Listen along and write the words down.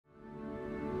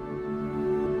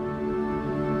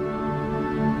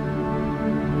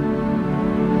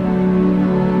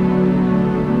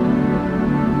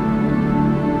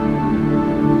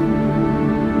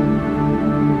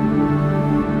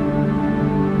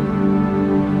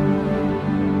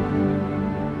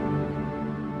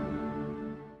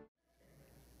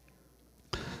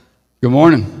Good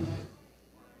morning.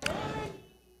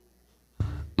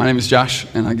 My name is Josh,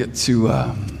 and I get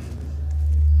to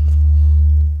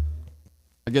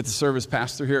serve as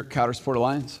pastor here at Coudersport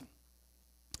Alliance.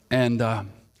 And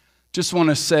just want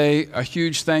to say a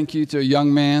huge thank you to a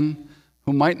young man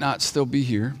who might not still be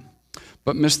here,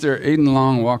 but Mr. Aiden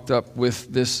Long walked up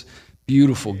with this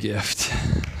beautiful gift.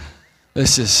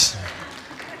 This is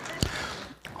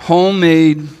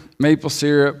homemade maple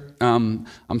syrup.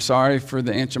 I'm sorry for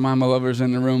the Aunt Jemima lovers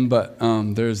in the room, but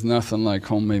there's nothing like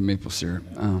homemade maple syrup.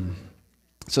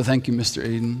 So thank you, Mr.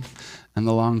 Aiden and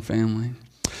the Long family.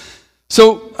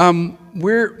 So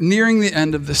we're nearing the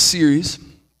end of this series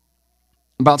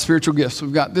about spiritual gifts.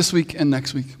 We've got this week and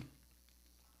next week.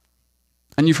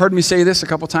 And you've heard me say this a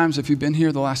couple times if you've been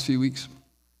here the last few weeks.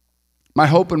 My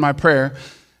hope and my prayer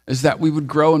is that we would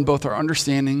grow in both our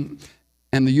understanding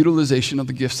and the utilization of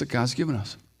the gifts that God's given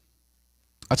us.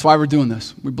 That's why we're doing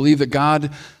this. We believe that God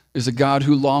is a God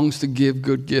who longs to give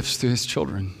good gifts to his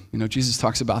children. You know, Jesus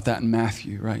talks about that in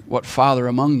Matthew, right? What father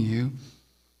among you,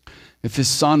 if his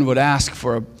son would ask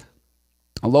for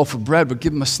a loaf of bread, would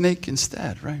give him a snake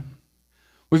instead, right?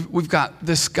 We've got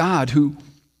this God who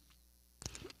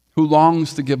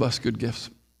longs to give us good gifts.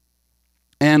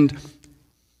 And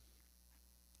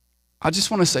I just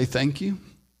want to say thank you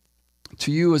to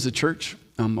you as a church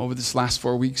over this last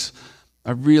 4 weeks.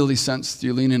 I really sensed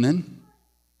you leaning in.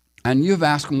 And you have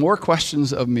asked more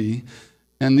questions of me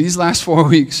in these last 4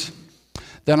 weeks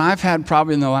than I've had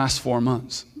probably in the last 4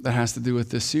 months that has to do with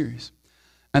this series.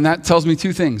 And that tells me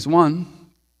two things. One,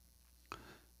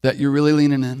 that you're really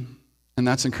leaning in, and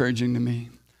that's encouraging to me.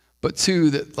 But two,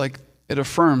 that it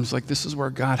affirms this is where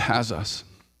God has us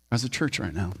as a church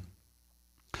right now.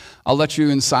 I'll let you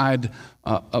inside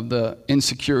of the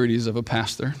insecurities of a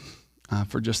pastor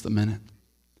for just a minute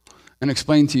and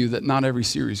explain to you that not every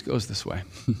series goes this way.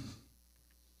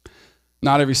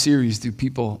 Not every series do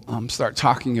people start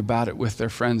talking about it with their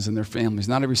friends and their families.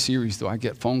 Not every series do I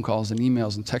get phone calls and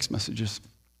emails and text messages.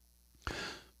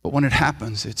 But when it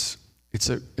happens, it's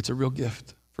a real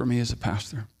gift for me as a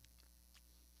pastor.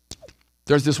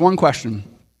 There's this one question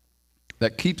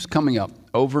that keeps coming up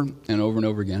over and over and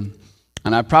over again.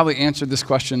 And I've probably answered this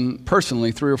question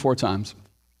personally 3 or 4 times.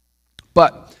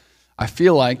 But I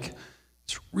feel like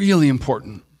it's really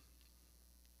important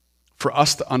for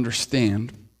us to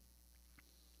understand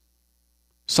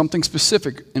something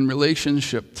specific in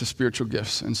relationship to spiritual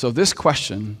gifts. And so this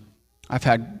question, I've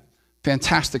had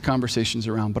fantastic conversations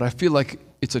around, but I feel like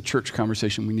it's a church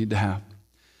conversation we need to have.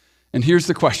 And here's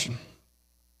the question,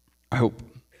 I hope.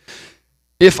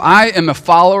 If I am a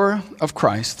follower of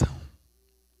Christ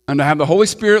and I have the Holy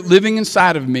Spirit living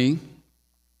inside of me,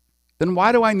 then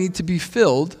why do I need to be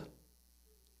filled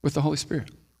with the Holy Spirit?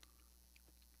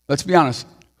 Let's be honest.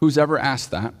 Who's ever asked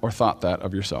that or thought that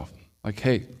of yourself?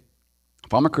 Hey,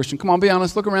 if I'm a Christian, come on, be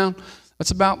honest, look around.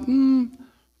 That's about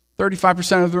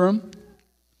 35% of the room.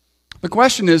 The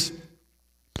question is,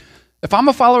 if I'm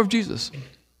a follower of Jesus,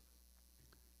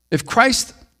 if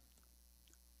Christ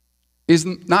is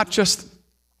not just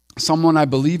someone I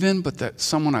believe in, but that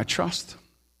someone I trust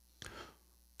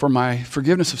for my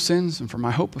forgiveness of sins and for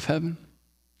my hope of heaven,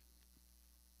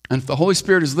 and if the Holy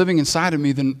Spirit is living inside of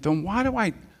me, then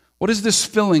what is this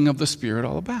filling of the Spirit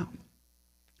all about?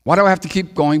 Why do I have to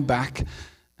keep going back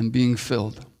and being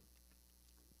filled?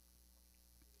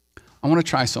 I want to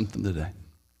try something today.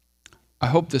 I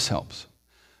hope this helps.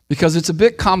 Because it's a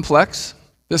bit complex,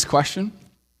 this question.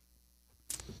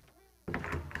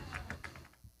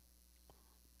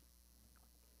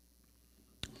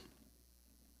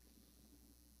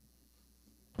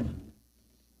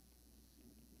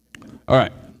 All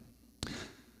right.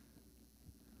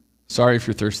 Sorry if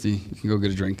you're thirsty. You can go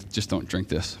get a drink. Just don't drink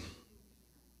this.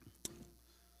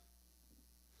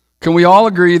 Can we all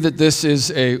agree that this is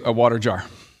a water jar?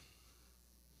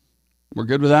 We're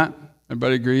good with that?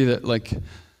 Everybody agree that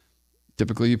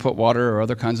typically you put water or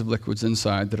other kinds of liquids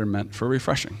inside that are meant for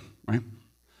refreshing, right?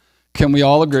 Can we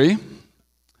all agree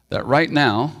that right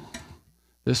now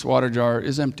this water jar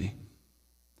is empty?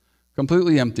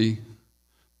 Completely empty,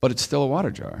 but it's still a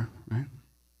water jar, right?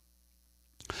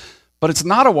 But it's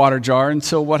not a water jar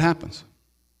until what happens?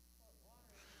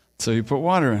 So you put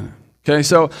water in it. Okay,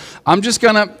 so I'm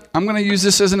gonna use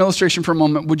this as an illustration for a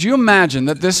moment. Would you imagine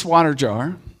that this water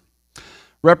jar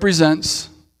represents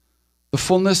the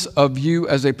fullness of you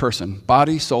as a person,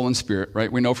 body, soul, and spirit,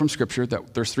 right? We know from Scripture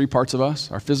that there's 3 parts of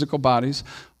us: our physical bodies,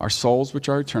 our souls, which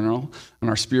are eternal, and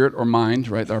our spirit or mind,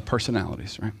 right? Our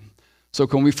personalities, right? So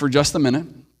can we, for just a minute,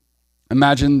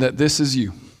 imagine that this is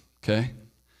you, okay?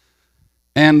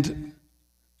 And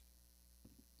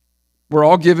we're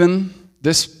all given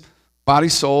this body,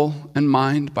 soul, and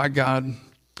mind by God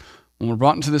when we're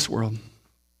brought into this world.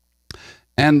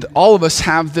 And all of us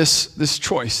have this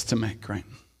choice to make, right?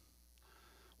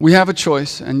 We have a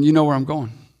choice, and you know where I'm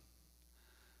going.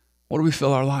 What do we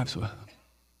fill our lives with?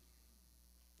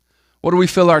 What do we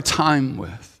fill our time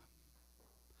with?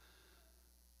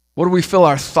 What do we fill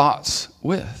our thoughts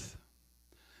with?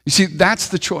 You see, that's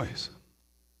the choice.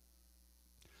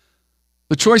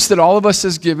 The choice that all of us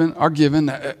are given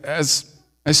as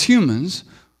humans,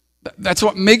 that's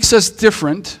what makes us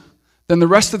different than the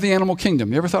rest of the animal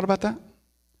kingdom. You ever thought about that?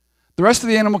 The rest of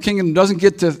the animal kingdom doesn't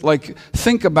get to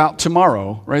think about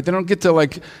tomorrow, right? They don't get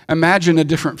to imagine a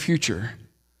different future,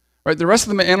 right? The rest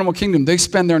of the animal kingdom, they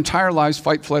spend their entire lives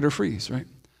fight, flight, or freeze, right?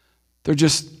 They're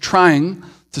just trying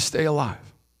to stay alive.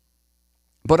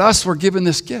 But us, we're given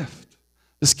this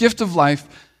gift of life,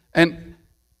 and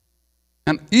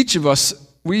each of us,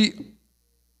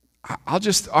 I'll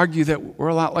just argue that we're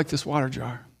a lot like this water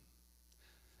jar.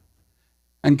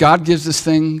 And God gives this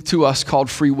thing to us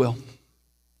called free will.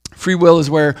 Free will is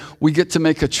where we get to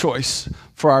make a choice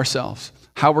for ourselves,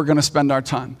 how we're going to spend our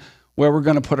time, where we're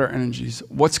going to put our energies,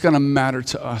 what's going to matter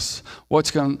to us,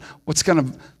 what's going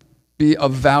to be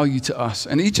of value to us.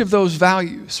 And each of those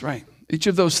values, right, each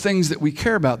of those things that we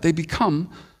care about, they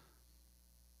become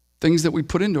things that we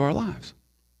put into our lives.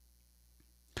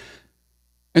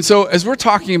 And so as we're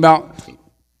talking about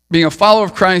being a follower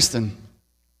of Christ, and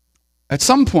at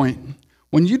some point,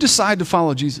 when you decide to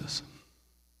follow Jesus,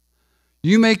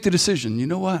 you make the decision, you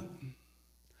know what?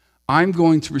 I'm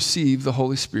going to receive the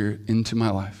Holy Spirit into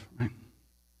my life. Right?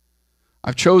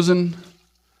 I've chosen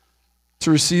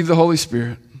to receive the Holy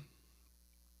Spirit.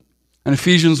 In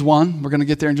Ephesians 1, we're going to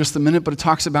get there in just a minute, but it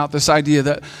talks about this idea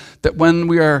that when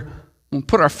we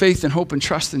put our faith and hope and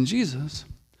trust in Jesus,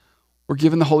 we're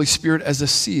given the Holy Spirit as a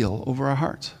seal over our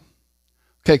hearts.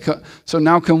 Okay, so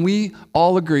now can we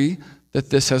all agree that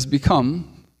this has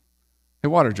become a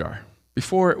water jar?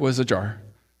 Before it was a jar.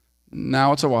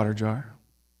 Now it's a water jar.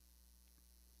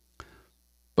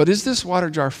 But is this water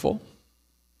jar full?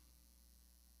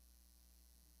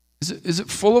 Is it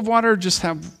full of water or just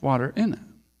have water in it?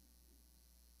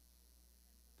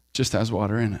 Just has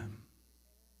water in it.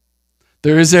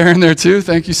 There is air in there too.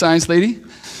 Thank you, science lady.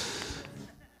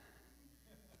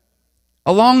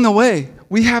 Along the way,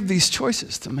 we have these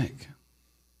choices to make.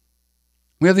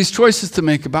 We have these choices to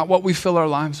make about what we fill our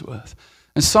lives with.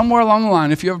 And somewhere along the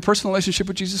line, if you have a personal relationship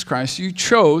with Jesus Christ, you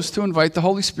chose to invite the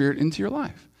Holy Spirit into your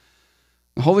life.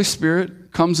 The Holy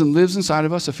Spirit comes and lives inside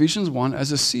of us, Ephesians 1,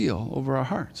 as a seal over our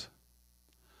hearts.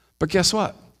 But guess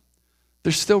what?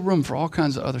 There's still room for all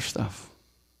kinds of other stuff.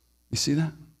 You see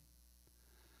that?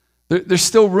 There's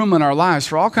still room in our lives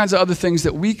for all kinds of other things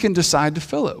that we can decide to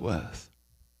fill it with.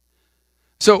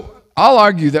 So I'll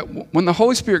argue that when the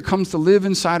Holy Spirit comes to live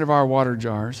inside of our water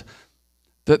jars,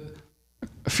 that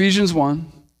Ephesians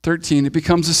 1:13, it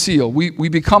becomes a seal. We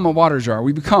become a water jar.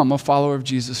 We become a follower of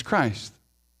Jesus Christ.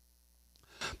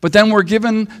 But then we're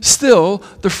given still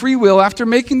the free will. After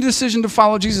making the decision to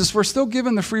follow Jesus, we're still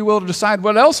given the free will to decide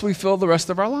what else we fill the rest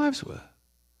of our lives with.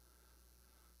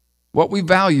 What we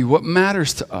value, what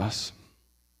matters to us.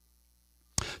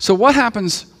 So what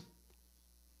happens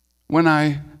when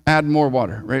I add more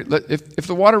water, right? If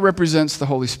the water represents the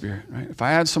Holy Spirit, right? If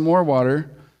I add some more water,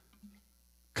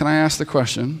 can I ask the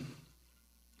question,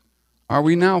 are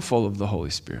we now full of the Holy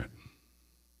Spirit?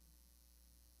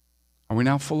 Are we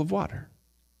now full of water?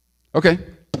 Okay.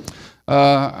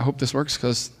 I hope this works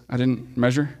because I didn't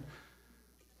measure.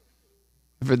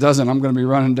 If it doesn't, I'm going to be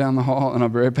running down the hall and I'll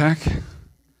be right back.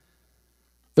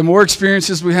 The more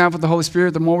experiences we have with the Holy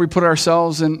Spirit, the more we put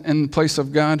ourselves in place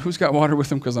of God. Who's got water with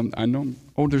them? Because I know.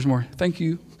 Oh, there's more. Thank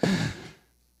you.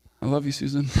 I love you,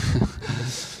 Susan.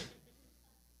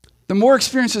 The more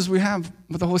experiences we have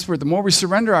with the Holy Spirit, the more we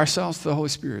surrender ourselves to the Holy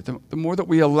Spirit, the more that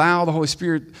we allow the Holy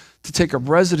Spirit to take up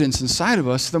residence inside of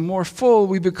us, the more full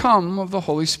we become of the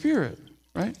Holy Spirit,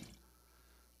 right?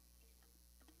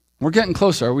 We're getting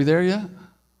closer. Are we there yet?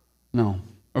 No.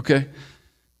 Okay.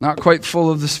 Not quite full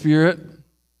of the Spirit.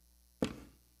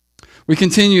 We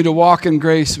continue to walk in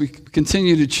grace. We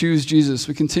continue to choose Jesus.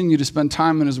 We continue to spend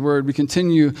time in His Word. We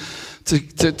continue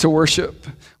to worship.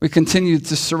 We continue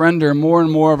to surrender more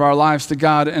and more of our lives to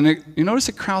God. And you notice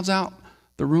it crowds out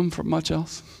the room for much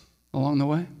else along the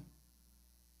way.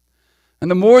 And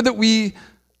the more that we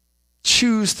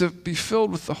choose to be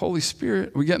filled with the Holy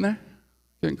Spirit, are we getting there?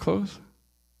 Getting close?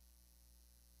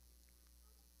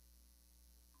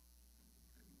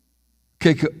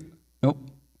 Okay, nope.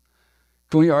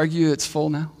 Can we argue it's full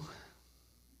now?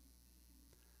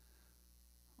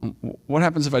 What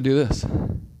happens if I do this?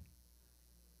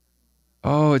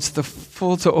 Oh, it's the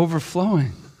full to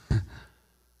overflowing.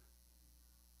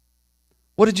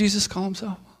 What did Jesus call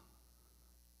himself?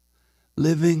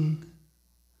 Living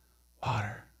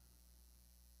water.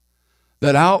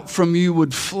 That out from you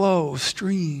would flow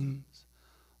streams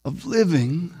of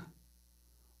living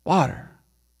water.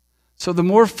 So the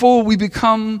more full we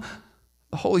become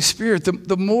the Holy Spirit,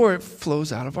 the more it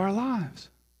flows out of our lives.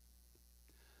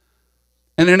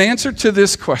 And in answer to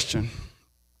this question,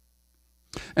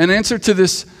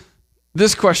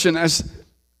 this question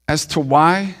as to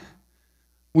why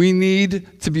we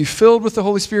need to be filled with the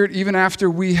Holy Spirit even after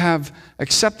we have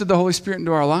accepted the Holy Spirit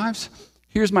into our lives,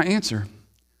 here's my answer.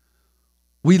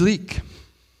 We leak.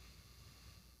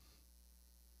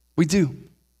 We do.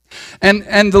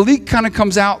 And the leak kind of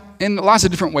comes out in lots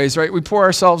of different ways, right? We pour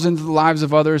ourselves into the lives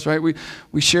of others, right?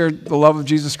 We share the love of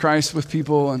Jesus Christ with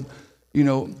people, and,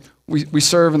 we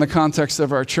serve in the context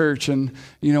of our church, and,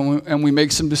 and we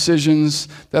make some decisions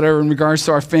that are in regards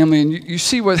to our family, and you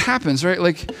see what happens, right?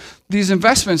 Like these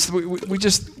investments,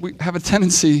 we have a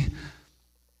tendency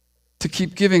to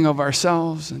keep giving of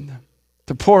ourselves and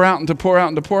to pour out and to pour out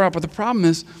and to pour out. But the problem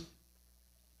is,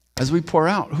 as we pour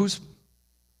out, who's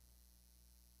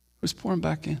pouring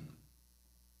back in?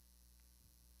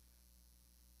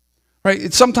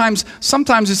 Right? Sometimes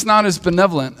it's not as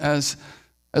benevolent as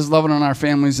loving on our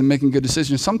families and making good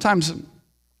decisions. Sometimes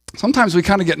we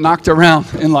kind of get knocked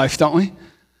around in life, don't we?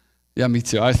 Yeah, me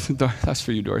too. That's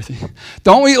for you, Dorothy.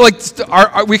 Don't we?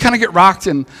 We kind of get rocked,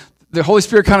 and the Holy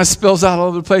Spirit kind of spills out all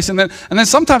over the place. And then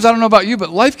sometimes, I don't know about you, but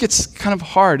life gets kind of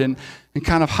hard and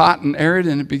kind of hot and arid,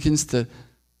 and it begins to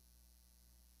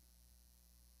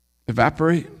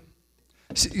evaporate.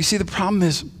 You see, the problem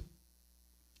is,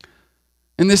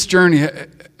 in this journey,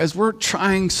 as we're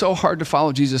trying so hard to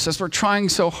follow Jesus, as we're trying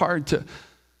so hard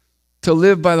to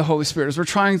live by the Holy Spirit, as we're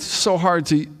trying so hard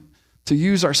to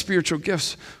use our spiritual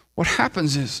gifts, what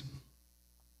happens is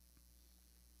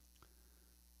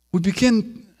we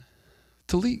begin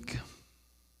to leak.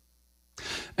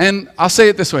 And I'll say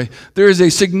it this way. There is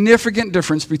a significant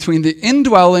difference between the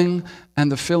indwelling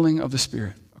and the filling of the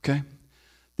Spirit, okay?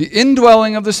 The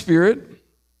indwelling of the Spirit,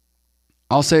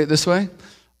 I'll say it this way.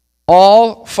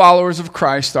 All followers of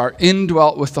Christ are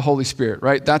indwelt with the Holy Spirit,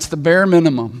 right? That's the bare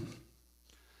minimum.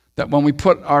 That when we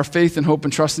put our faith and hope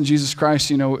and trust in Jesus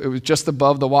Christ, it was just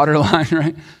above the waterline,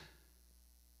 right?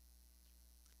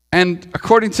 And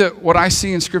according to what I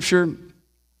see in Scripture,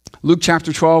 Luke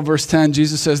chapter 12, verse 10,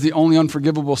 Jesus says the only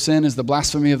unforgivable sin is the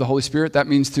blasphemy of the Holy Spirit. That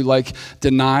means to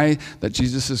deny that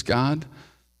Jesus is God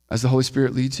as the Holy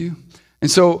Spirit leads you. And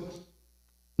so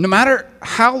no matter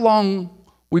how long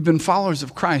we've been followers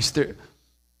of Christ, the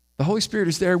Holy Spirit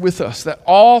is there with us. That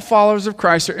all followers of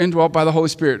Christ are indwelt by the Holy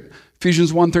Spirit.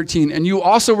 Ephesians 1:13. And you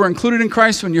also were included in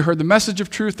Christ when you heard the message of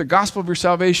truth, the gospel of your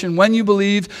salvation. When you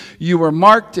believed, you were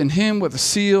marked in him with a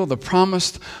seal, the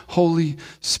promised Holy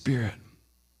Spirit.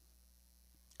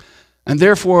 And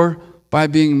therefore, by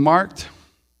being marked,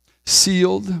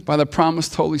 sealed by the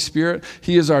promised Holy Spirit,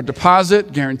 he is our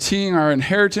deposit, guaranteeing our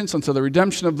inheritance until the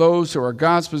redemption of those who are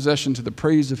God's possession to the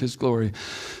praise of his glory.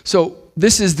 So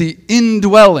this is the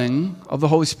indwelling of the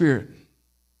Holy Spirit.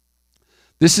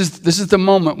 This is the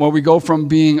moment where we go from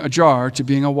being a jar to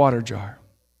being a water jar.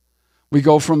 We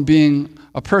go from being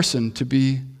a person to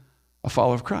be a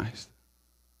follower of Christ.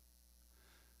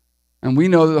 And we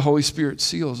know that the Holy Spirit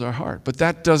seals our heart. But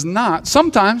that does not,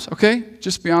 sometimes, okay,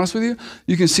 just to be honest with you,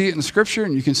 you can see it in Scripture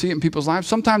and you can see it in people's lives.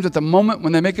 Sometimes at the moment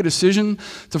when they make a decision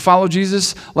to follow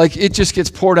Jesus, it just gets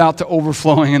poured out to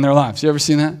overflowing in their lives. You ever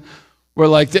seen that?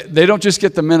 Where they don't just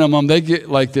get the minimum, they get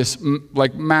this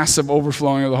massive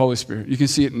overflowing of the Holy Spirit. You can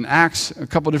see it in Acts, a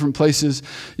couple different places.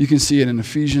 You can see it in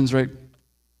Ephesians, right?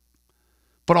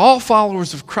 But all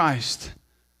followers of Christ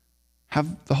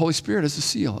have the Holy Spirit as a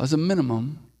seal, as a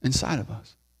minimum inside of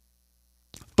us.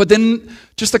 But then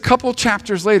just a couple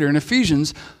chapters later in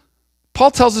Ephesians,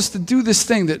 Paul tells us to do this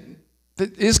thing that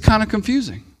is kind of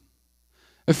confusing.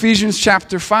 Ephesians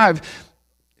chapter 5,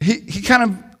 he kind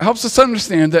of helps us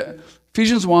understand that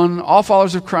Ephesians 1, all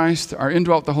followers of Christ are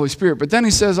indwelt with the Holy Spirit. But then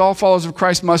he says all followers of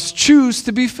Christ must choose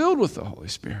to be filled with the Holy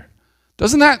Spirit.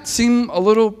 Doesn't that seem a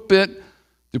little bit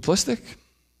duplistic?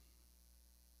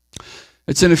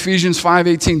 It's in Ephesians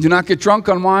 5:18. Do not get drunk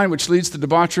on wine, which leads to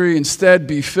debauchery. Instead,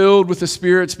 be filled with the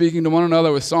Spirit, speaking to one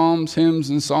another with psalms, hymns,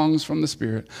 and songs from the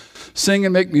Spirit. Sing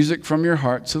and make music from your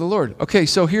heart to the Lord. Okay,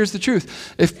 so here's the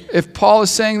truth. If Paul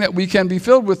is saying that we can be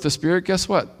filled with the Spirit, guess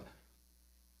what?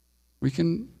 We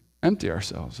can empty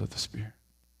ourselves of the Spirit.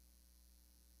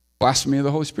 Blasphemy of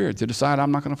the Holy Spirit, to decide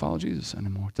I'm not going to follow Jesus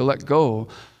anymore. To let go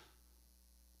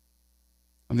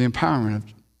of the empowerment of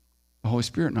the Holy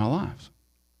Spirit in our lives.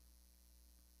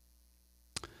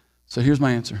 So here's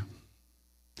my answer.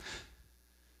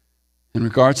 In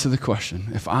regards to the question,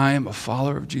 if I am a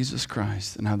follower of Jesus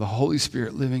Christ and have the Holy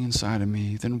Spirit living inside of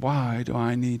me, then why do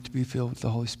I need to be filled with the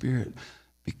Holy Spirit?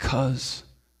 Because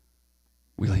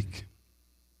we leak.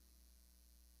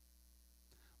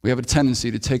 We have a tendency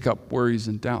to take up worries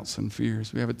and doubts and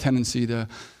fears. We have a tendency to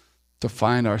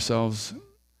find ourselves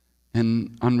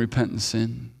in unrepentant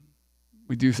sin.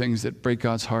 We do things that break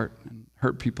God's heart and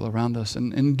hurt people around us.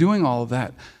 And in doing all of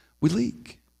that, we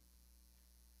leak.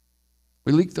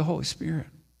 We leak the Holy Spirit.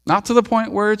 Not to the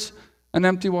point where it's an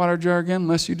empty water jar again,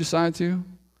 unless you decide to.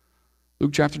 Luke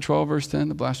chapter 12, verse 10,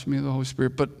 the blasphemy of the Holy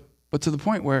Spirit. But to the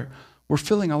point where we're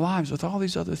filling our lives with all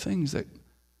these other things that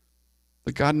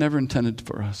God never intended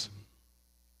for us.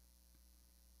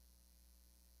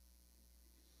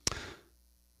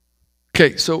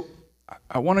 Okay, so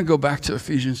I want to go back to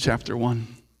Ephesians chapter 1.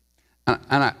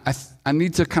 And I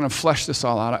need to kind of flesh this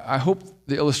all out. I hope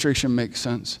the illustration makes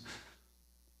sense.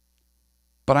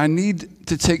 But I need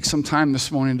to take some time this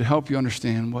morning to help you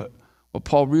understand what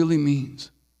Paul really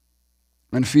means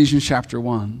in Ephesians chapter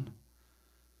 1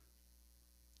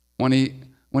 when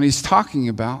he's talking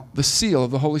about the seal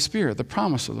of the Holy Spirit, the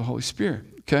promise of the Holy Spirit,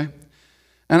 okay?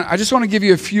 And I just want to give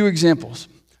you a few examples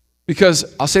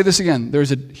because I'll say this again.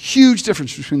 There's a huge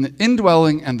difference between the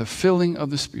indwelling and the filling of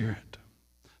the Spirit.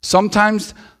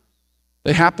 Sometimes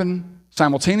they happen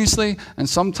simultaneously and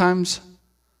sometimes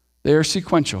they are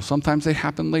sequential. Sometimes they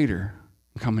happen later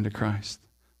in coming to Christ.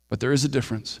 But there is a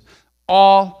difference.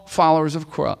 All followers of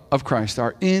Christ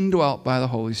are indwelt by the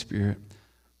Holy Spirit.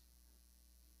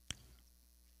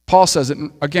 Paul says it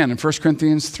again in 1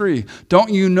 Corinthians 3.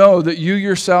 Don't you know that you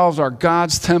yourselves are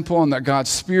God's temple and that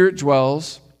God's Spirit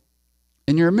dwells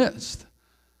in your midst?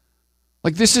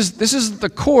 Like this is the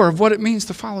core of what it means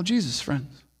to follow Jesus,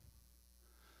 friends.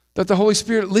 That the Holy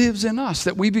Spirit lives in us,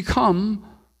 that we become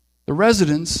the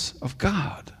residence of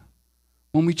God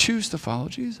when we choose to follow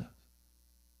Jesus.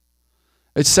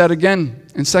 It's said again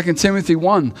in 2 Timothy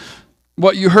 1,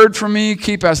 what you heard from me,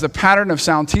 keep as the pattern of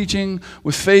sound teaching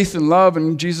with faith and love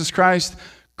in Jesus Christ.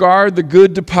 Guard the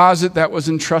good deposit that was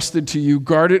entrusted to you.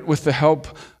 Guard it with the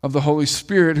help of the Holy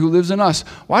Spirit who lives in us.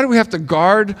 Why do we have to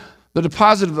guard the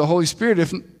deposit of the Holy Spirit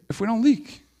if we don't leak?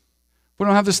 If we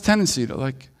don't have this tendency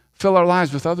to fill our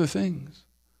lives with other things,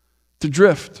 to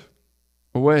drift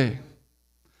away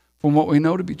from what we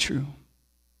know to be true.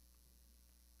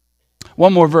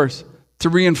 One more verse to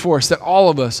reinforce that all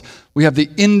of us, we have the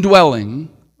indwelling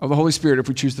of the Holy Spirit if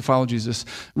we choose to follow Jesus.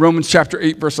 Romans chapter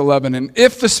 8, verse 11. And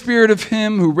if the Spirit of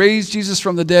him who raised Jesus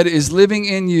from the dead is living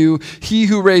in you, he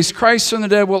who raised Christ from the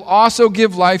dead will also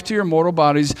give life to your mortal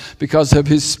bodies because of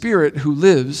his Spirit who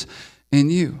lives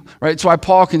in you. Right? That's why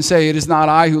Paul can say, it is not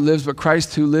I who lives, but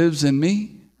Christ who lives in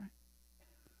me.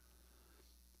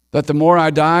 That the more I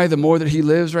die, the more that he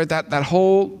lives, right? That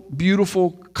whole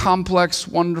beautiful, complex,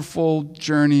 wonderful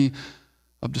journey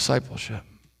of discipleship.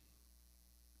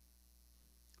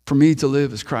 For me to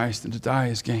live is Christ and to die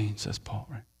is gain, says Paul,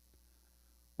 right?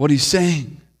 What he's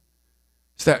saying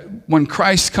is that when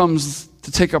Christ comes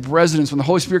to take up residence, when the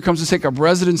Holy Spirit comes to take up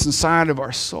residence inside of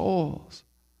our souls,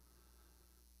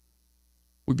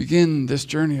 we begin this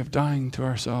journey of dying to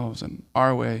ourselves and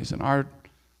our ways and our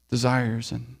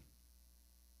desires and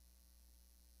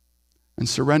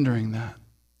surrendering that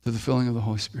to the filling of the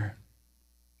Holy Spirit.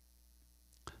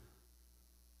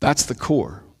 That's the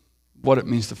core of what it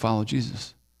means to follow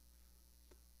Jesus.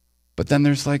 But then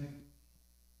there's the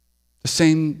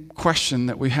same question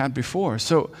that we had before.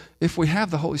 So if we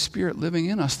have the Holy Spirit living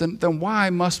in us, then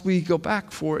why must we go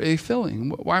back for a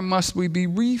filling? Why must we be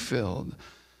refilled?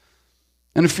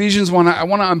 In Ephesians 1,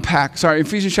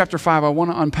 Ephesians chapter 5, I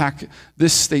want to unpack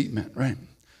this statement, right?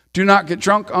 Do not get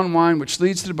drunk on wine, which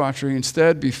leads to debauchery.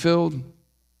 Instead, be filled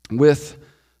with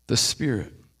the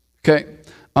Spirit. Okay.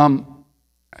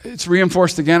 It's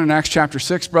reinforced again in Acts chapter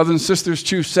 6. Brothers and sisters,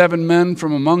 choose 7 men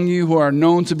from among you who are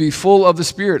known to be full of the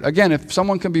Spirit. Again, if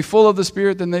someone can be full of the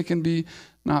Spirit, then they can be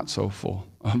not so full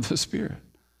of the Spirit.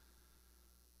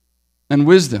 And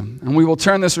wisdom. And we will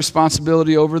turn this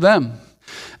responsibility over them.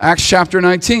 Acts chapter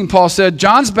 19, Paul said,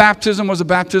 John's baptism was a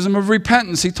baptism of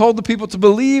repentance. He told the people to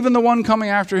believe in the one coming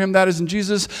after him, that is in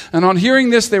Jesus. And on hearing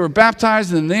this, they were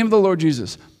baptized in the name of the Lord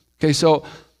Jesus. Okay, so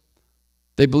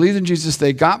they believed in Jesus.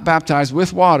 They got baptized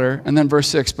with water. And then verse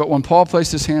 6, but when Paul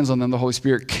placed his hands on them, the Holy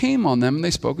Spirit came on them, and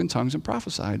they spoke in tongues and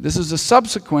prophesied. This is a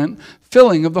subsequent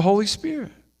filling of the Holy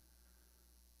Spirit.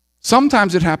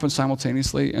 Sometimes it happens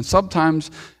simultaneously, and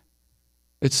sometimes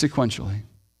it's sequentially.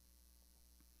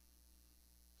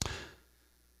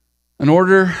 In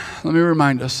order, let me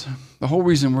remind us, the whole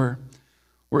reason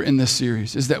we're in this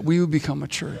series is that we would become a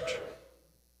church.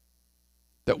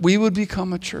 that we would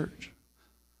become a church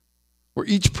where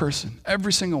each person,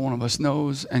 every single one of us,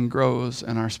 knows and grows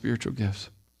in our spiritual gifts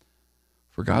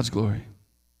for God's glory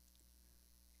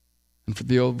and for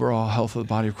the overall health of the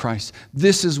body of Christ.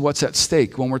 This is what's at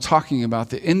stake when we're talking about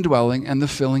the indwelling and the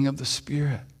filling of the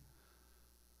Spirit.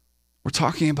 We're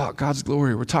talking about God's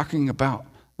glory. We're talking about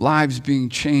lives being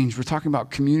changed. We're talking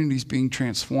about communities being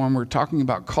transformed. We're talking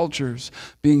about cultures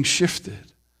being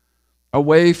shifted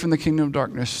away from the kingdom of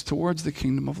darkness towards the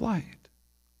kingdom of light.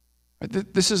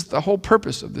 This is the whole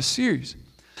purpose of this series.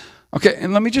 Okay,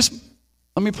 and let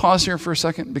me pause here for a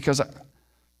second because let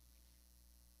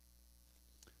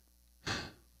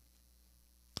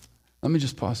me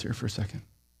just pause here for a second.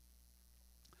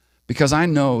 Because I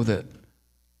know that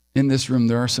in this room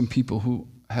there are some people who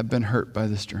have been hurt by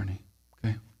this journey.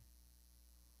 Okay?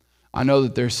 I know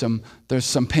that there's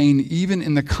some pain even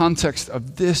in the context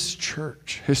of this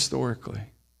church historically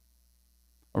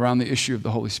around the issue of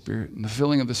the Holy Spirit and the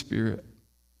filling of the Spirit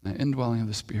and the indwelling of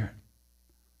the Spirit.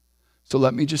 So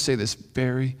let me just say this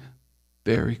very,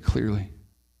 very clearly.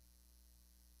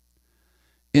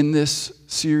 In this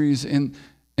series, in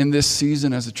this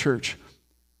season as a church,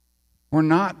 we're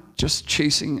not just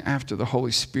chasing after the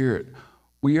Holy Spirit.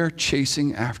 We are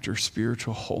chasing after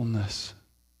spiritual wholeness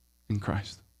in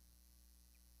Christ.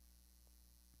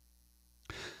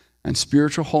 And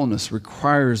spiritual wholeness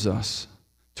requires us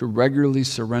to regularly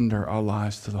surrender our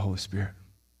lives to the Holy Spirit.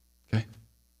 Okay?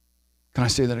 Can I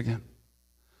say that again?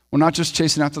 We're not just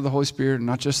chasing after the Holy Spirit,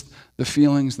 not just the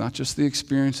feelings, not just the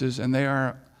experiences, and they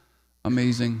are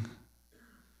amazing.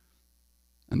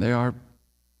 And they are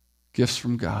gifts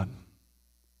from God.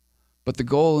 But the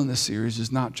goal in this series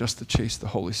is not just to chase the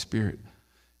Holy Spirit.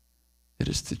 It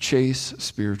is to chase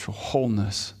spiritual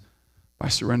wholeness by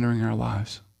surrendering our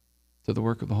lives to the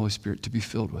work of the Holy Spirit to be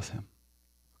filled with Him.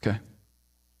 Okay?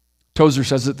 Tozer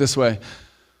says it this way: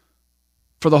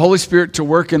 for the Holy Spirit to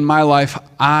work in my life,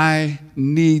 I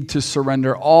need to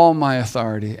surrender all my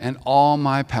authority and all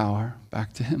my power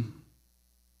back to Him.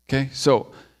 Okay?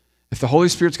 So, if the Holy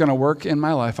Spirit's going to work in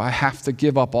my life, I have to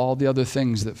give up all the other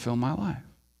things that fill my life.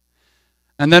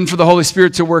 And then for the Holy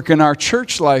Spirit to work in our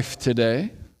church life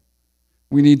today,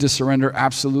 we need to surrender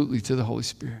absolutely to the Holy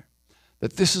Spirit.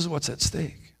 That this is what's at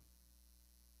stake.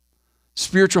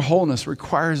 Spiritual wholeness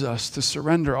requires us to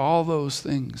surrender all those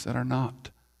things that are not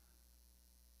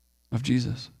of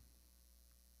Jesus.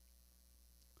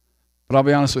 But I'll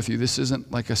be honest with you, this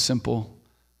isn't like a simple,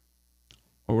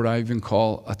 or what I even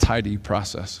call a tidy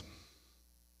process.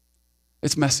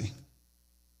 It's messy.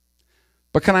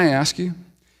 But can I ask you,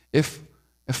 if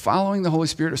following the Holy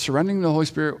Spirit or surrendering to the Holy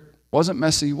Spirit wasn't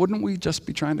messy, wouldn't we just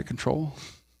be trying to control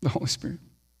the Holy Spirit?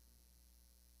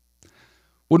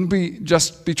 Wouldn't we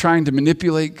just be trying to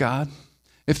manipulate God?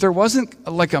 If there wasn't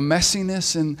like a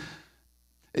messiness and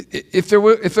if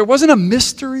there wasn't a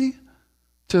mystery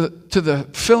to the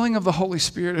filling of the Holy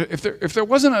Spirit, if there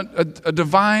wasn't a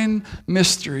divine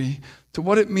mystery to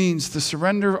what it means to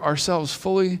surrender ourselves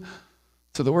fully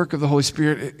to the work of the Holy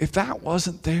Spirit, if that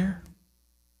wasn't there,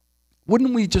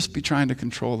 wouldn't we just be trying to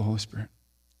control the Holy Spirit?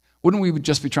 Wouldn't we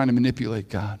just be trying to manipulate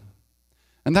God?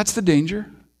 And that's the danger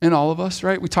in all of us,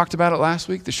 right? We talked about it last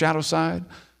week, the shadow side.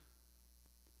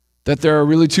 That there are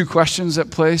really two questions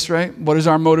at place, right? What is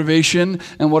our motivation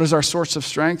and what is our source of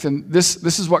strength? And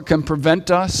this is what can prevent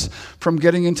us from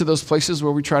getting into those places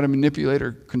where we try to manipulate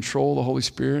or control the Holy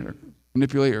Spirit, or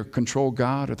manipulate or control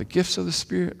God or the gifts of the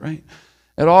Spirit, right?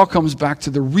 It all comes back to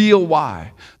the real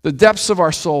why, the depths of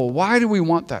our soul. Why do we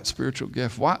want that spiritual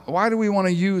gift? Why do we want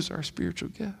to use our spiritual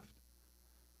gift?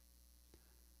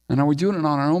 And are we doing it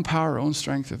on our own power, our own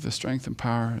strength, or the strength and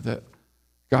power that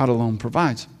God alone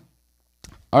provides?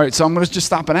 All right, so I'm going to just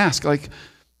stop and ask,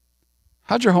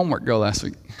 how'd your homework go last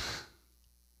week?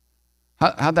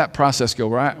 How'd that process go?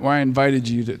 Where I invited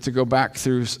you to go back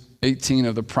through 18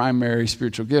 of the primary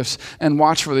spiritual gifts and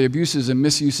watch for the abuses and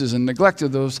misuses and neglect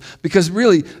of those, because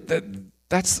really,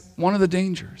 that's one of the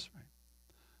dangers. Right?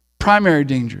 Primary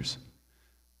dangers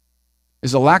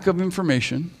is a lack of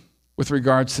information with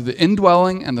regards to the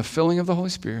indwelling and the filling of the Holy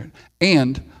Spirit,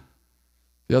 and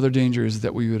the other danger is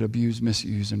that we would abuse,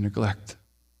 misuse, and neglect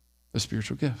the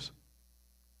spiritual gifts.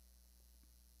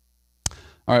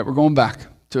 All right, we're going back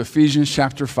to Ephesians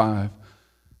chapter 5,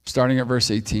 starting at verse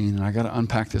 18, and I got to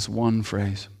unpack this one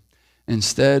phrase.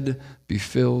 Instead, be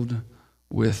filled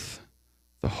with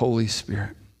the Holy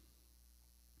Spirit.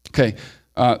 Okay,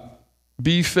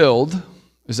 be filled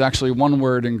is actually one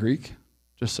word in Greek,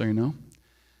 just so you know.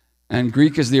 And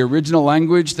Greek is the original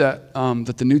language that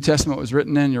the New Testament was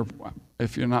written in.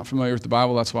 If you're not familiar with the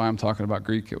Bible, that's why I'm talking about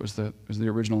Greek. It was the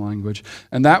original language.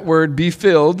 And that word, be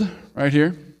filled, right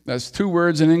here, That's two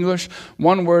words in English.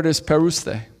 One word is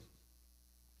peruste.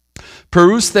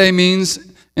 Peruste means,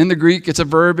 in the Greek, it's a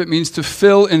verb. It means to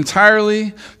fill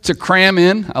entirely, to cram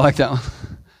in. I like that one.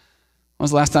 When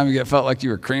was the last time you felt like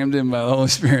you were crammed in by the Holy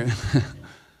Spirit?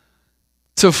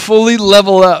 To fully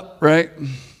level up, right?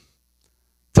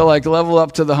 To level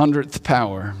up to the 100th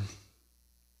power.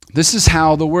 This is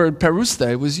how the word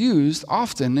peruste was used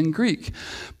often in Greek.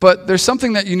 But there's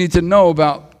something that you need to know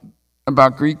about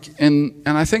Greek, and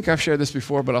I think I've shared this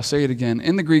before, but I'll say it again.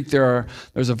 In the Greek,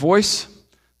 there's a voice,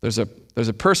 there's a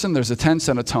person, there's a tense,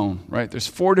 and a tone, right? There's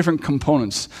 4 different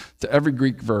components to every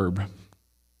Greek verb.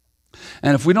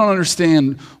 And if we don't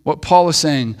understand what Paul is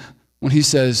saying when he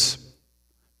says,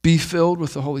 be filled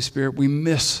with the Holy Spirit, we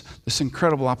miss this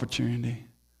incredible opportunity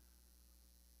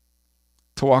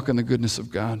to walk in the goodness of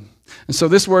God. And so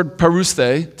this word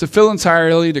peruste, to fill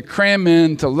entirely, to cram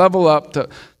in, to level up,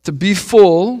 to be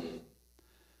full,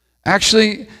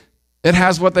 actually, it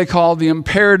has what they call the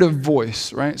imperative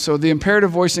voice, right? So the imperative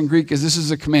voice in Greek is this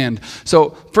is a command.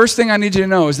 So first thing I need you to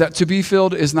know is that to be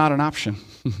filled is not an option.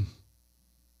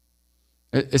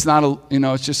 It's not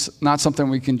it's just not something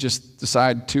we can just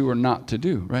decide to or not to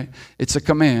do, right? It's a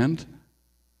command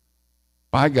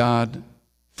by God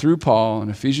through Paul in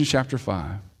Ephesians chapter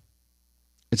 5.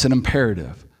 It's an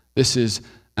imperative. This is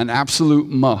an absolute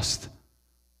must.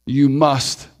 You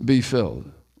must be filled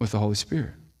with the Holy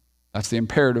Spirit. That's the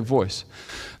imperative voice.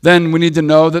 Then we need to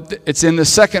know that it's in the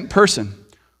second person.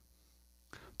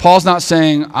 Paul's not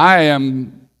saying, I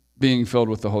am being filled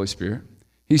with the Holy Spirit.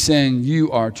 He's saying, you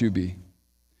are to be.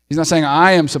 He's not saying,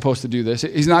 I am supposed to do this.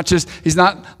 He's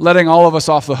not letting all of us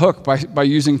off the hook by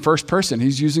using first person.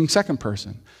 He's using second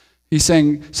person. He's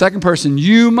saying, second person,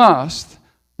 you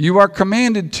are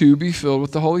commanded to be filled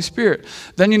with the Holy Spirit.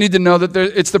 Then you need to know that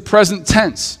it's the present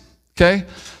tense, okay?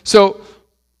 So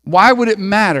why would it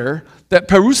matter that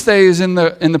peruste is in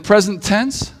the present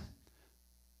tense?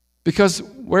 Because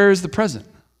where is the present?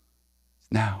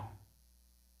 Now.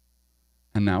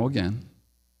 And now again.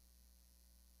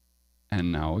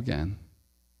 And now again.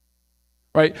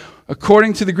 Right?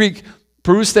 According to the Greek,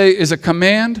 peruste is a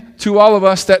command to all of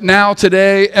us that now,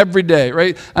 today, every day,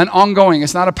 right? And ongoing.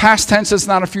 It's not a past tense, it's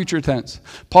not a future tense.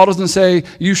 Paul doesn't say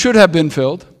you should have been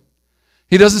filled.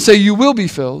 He doesn't say you will be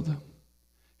filled.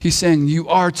 He's saying you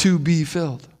are to be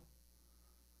filled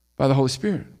by the Holy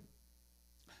Spirit.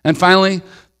 And finally,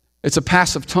 it's a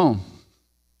passive tone.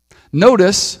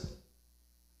 Notice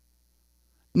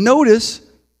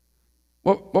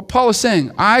what Paul is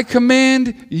saying. I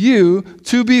command you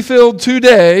to be filled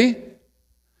today,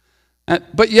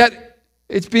 but yet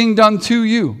it's being done to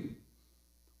you.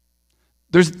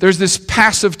 There's this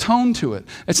passive tone to it.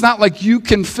 It's not like you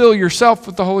can fill yourself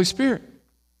with the Holy Spirit.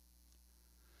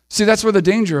 See, that's where the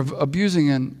danger of abusing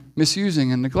and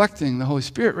misusing and neglecting the Holy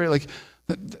Spirit, right? Like,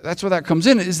 that's where that comes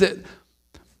in, is that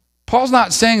Paul's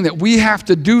not saying that we have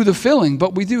to do the filling,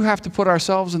 but we do have to put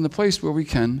ourselves in the place where we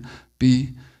can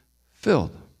be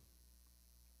filled.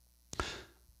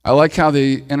 I like how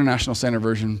the International Standard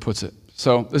Version puts it.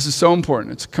 So this is so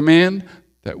important. It's a command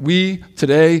that we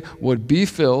today would be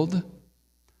filled,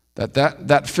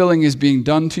 that filling is being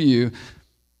done to you.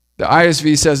 The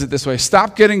ISV says it this way: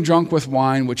 stop getting drunk with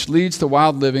wine, which leads to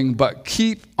wild living, but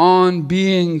keep on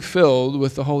being filled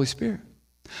with the Holy Spirit.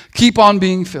 Keep on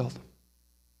being filled.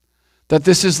 That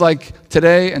this is like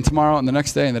today and tomorrow and the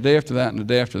next day and the day after that and the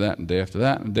day after that and the day after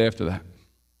that and the day after that.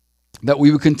 That we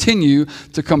would continue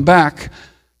to come back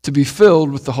to be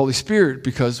filled with the Holy Spirit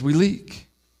because we leak.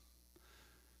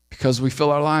 Because we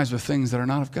fill our lives with things that are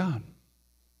not of God.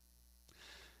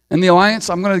 In the Alliance,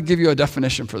 I'm going to give you a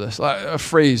definition for this, a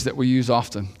phrase that we use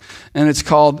often. And it's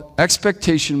called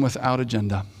expectation without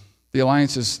agenda. The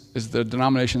Alliance is the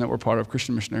denomination that we're part of,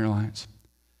 Christian Missionary Alliance.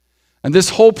 And this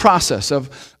whole process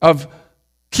of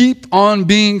keep on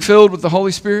being filled with the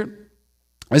Holy Spirit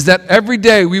is that every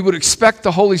day we would expect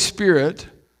the Holy Spirit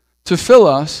to fill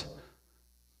us,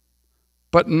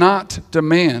 but not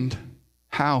demand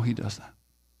how he does that.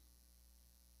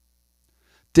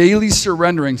 Daily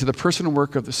surrendering to the person and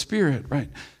work of the Spirit, right?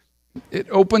 It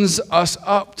opens us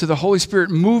up to the Holy Spirit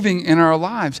moving in our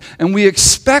lives. And we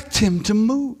expect him to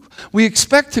move. We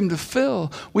expect him to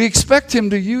fill. We expect him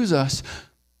to use us.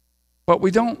 But we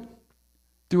don't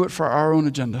do it for our own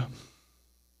agenda,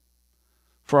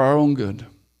 for our own good,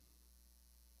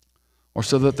 or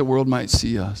so that the world might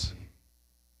see us,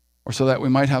 or so that we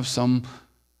might have some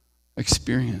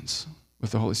experience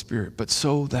with the Holy Spirit, but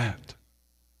so that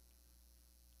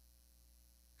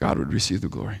God would receive the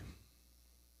glory.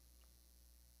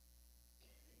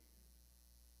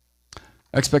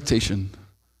 Expectation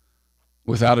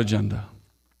without agenda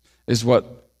is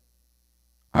what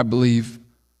I believe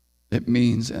it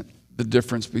means the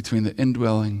difference between the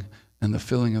indwelling and the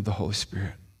filling of the Holy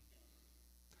Spirit.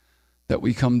 That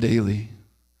we come daily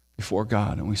before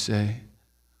God and we say,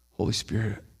 Holy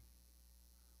Spirit,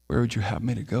 where would you have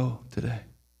me to go today?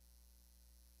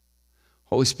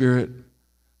 Holy Spirit,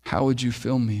 how would you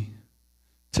fill me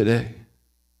today?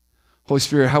 Holy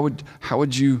Spirit, how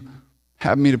would you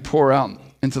have me to pour out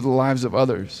into the lives of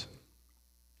others?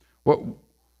 What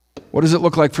does it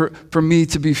look like for me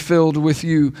to be filled with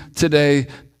you today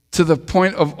to the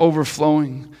point of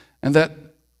overflowing, and that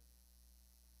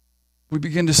we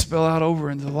begin to spill out over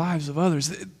into the lives of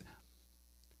others?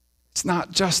 It's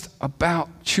not just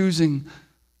about choosing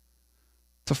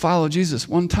to follow Jesus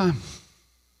one time.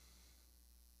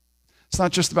 It's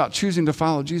not just about choosing to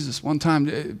follow Jesus one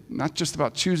time, not just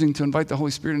about choosing to invite the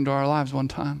Holy Spirit into our lives one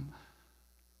time.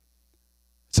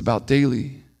 It's about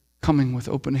daily coming with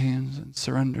open hands and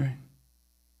surrendering,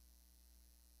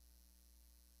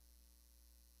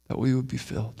 that we would be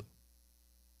filled.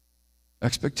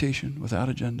 Expectation without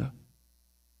agenda,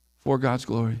 for God's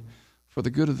glory, for the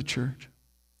good of the church,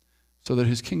 so that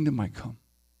his kingdom might come,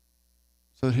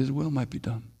 so that his will might be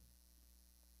done.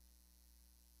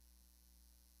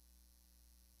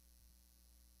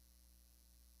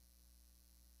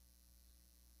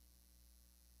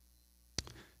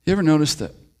 You ever notice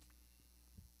that?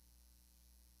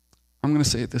 I'm going to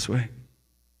say it this way.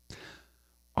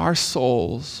 Our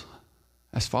souls,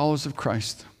 as followers of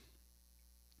Christ,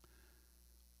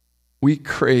 we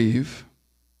crave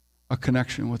a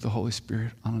connection with the Holy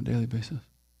Spirit on a daily basis.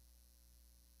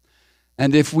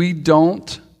 And if we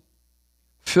don't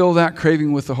fill that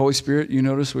craving with the Holy Spirit, you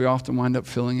notice we often wind up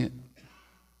filling it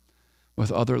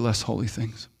with other less holy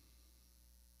things.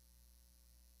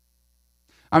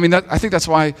 I mean, I think that's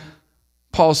why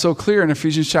Paul is so clear in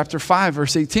Ephesians chapter 5,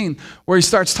 verse 18, where he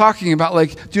starts talking about,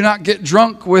 like, do not get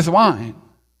drunk with wine,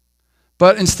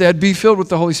 but instead be filled with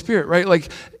the Holy Spirit, right? Like,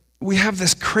 we have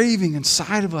this craving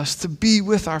inside of us to be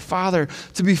with our Father,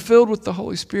 to be filled with the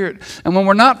Holy Spirit. And when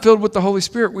we're not filled with the Holy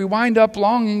Spirit, we wind up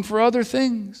longing for other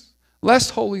things, less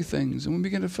holy things, and we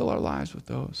begin to fill our lives with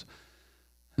those.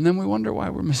 And then we wonder why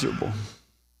we're miserable.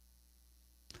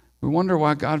 We wonder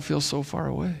why God feels so far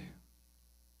away.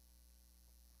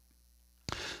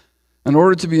 In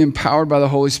order to be empowered by the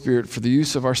Holy Spirit for the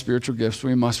use of our spiritual gifts,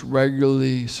 we must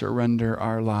regularly surrender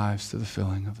our lives to the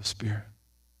filling of the Spirit.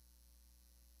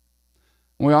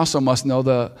 We also must know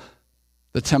the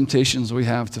temptations we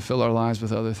have to fill our lives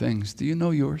with other things. Do you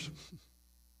know yours?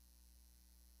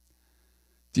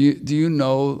 Do you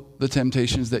know the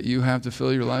temptations that you have to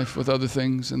fill your life with other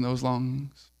things and those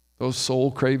longings, those soul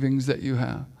cravings that you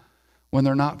have? When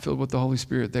they're not filled with the Holy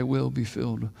Spirit, they will be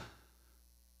filled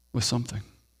with something.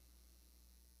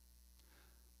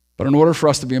 But in order for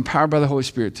us to be empowered by the Holy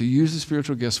Spirit to use the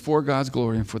spiritual gifts for God's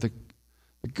glory and for the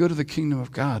good of the kingdom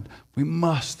of God, we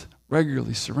must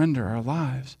regularly surrender our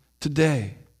lives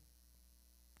today.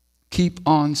 Keep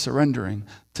on surrendering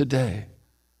today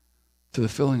to the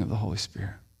filling of the Holy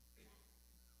Spirit.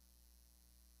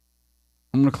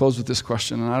 I'm going to close with this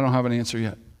question, and I don't have an answer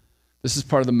yet. This is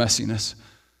part of the messiness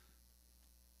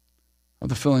of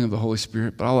the filling of the Holy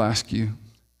Spirit, but I'll ask you,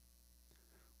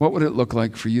 what would it look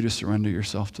like for you to surrender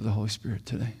yourself to the Holy Spirit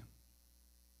today?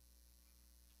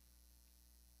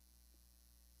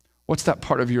 What's that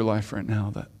part of your life right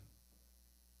now that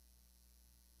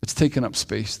it's taken up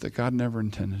space that God never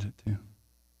intended it to?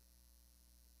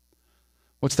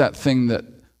 What's that thing that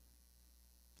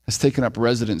has taken up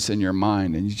residence in your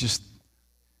mind and you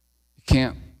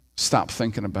can't stop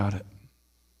thinking about it?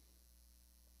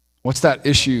 What's that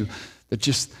issue that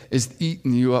just is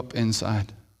eating you up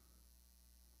inside?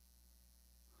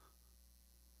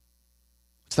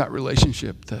 It's that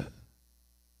relationship that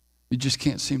you just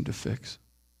can't seem to fix.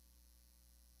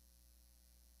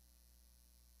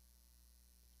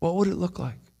 What would it look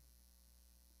like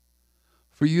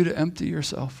for you to empty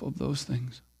yourself of those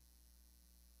things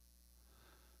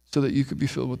so that you could be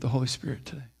filled with the Holy Spirit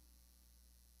today?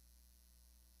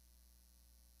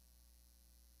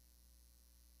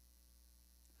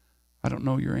 I don't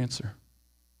know your answer,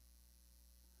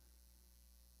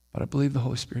 but I believe the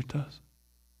Holy Spirit does.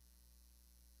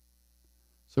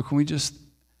 So can we just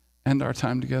end our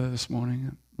time together this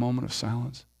morning, a moment of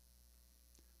silence?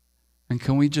 And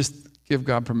can we just give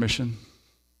God permission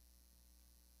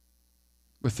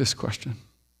with this question?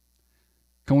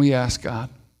 Can we ask God?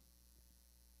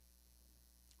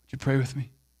 Would you pray with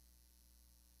me?